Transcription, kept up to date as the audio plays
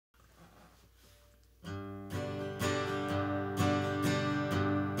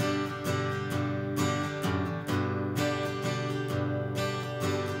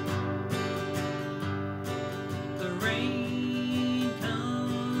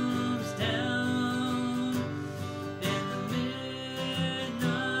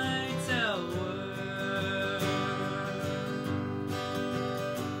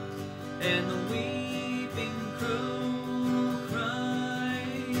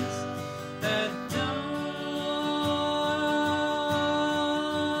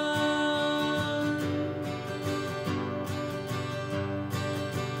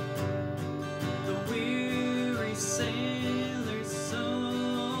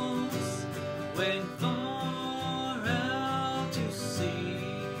went far out to sea,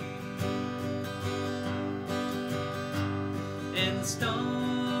 and the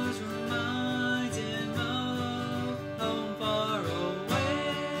stars remind him of home far away.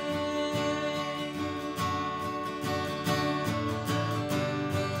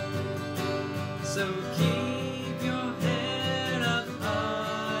 So keep your head up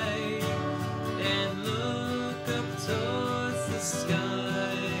high and look up towards the sky.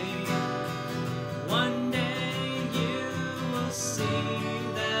 One day you will see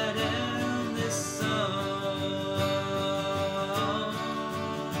that endless song.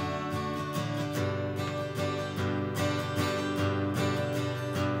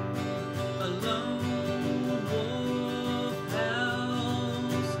 A lone wolf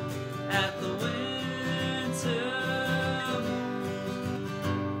howls at the winter moon,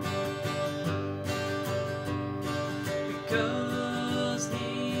 because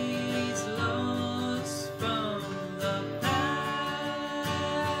he's lost from the pack.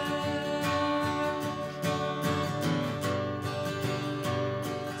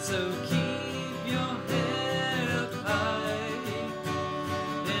 So keep your head up high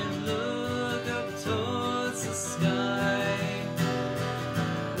and look up towards the sky.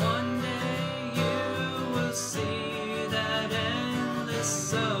 One day you will see that endless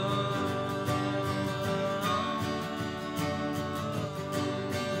song.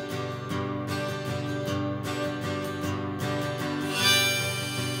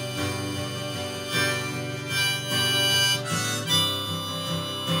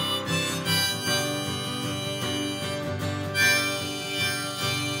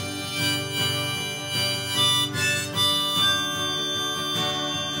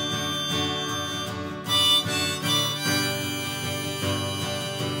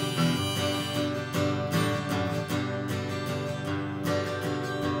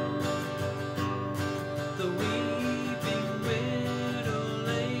 The weeping widow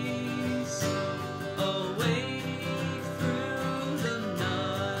lays awake through the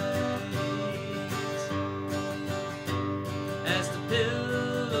night, as the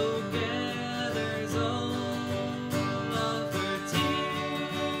pillow gathers all of her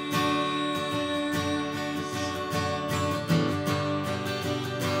tears.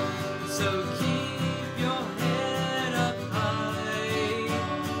 So keep your head up high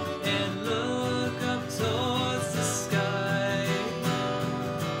and look up towards the sky.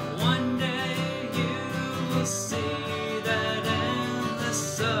 One day you will see that endless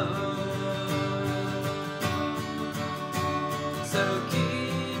song. So keep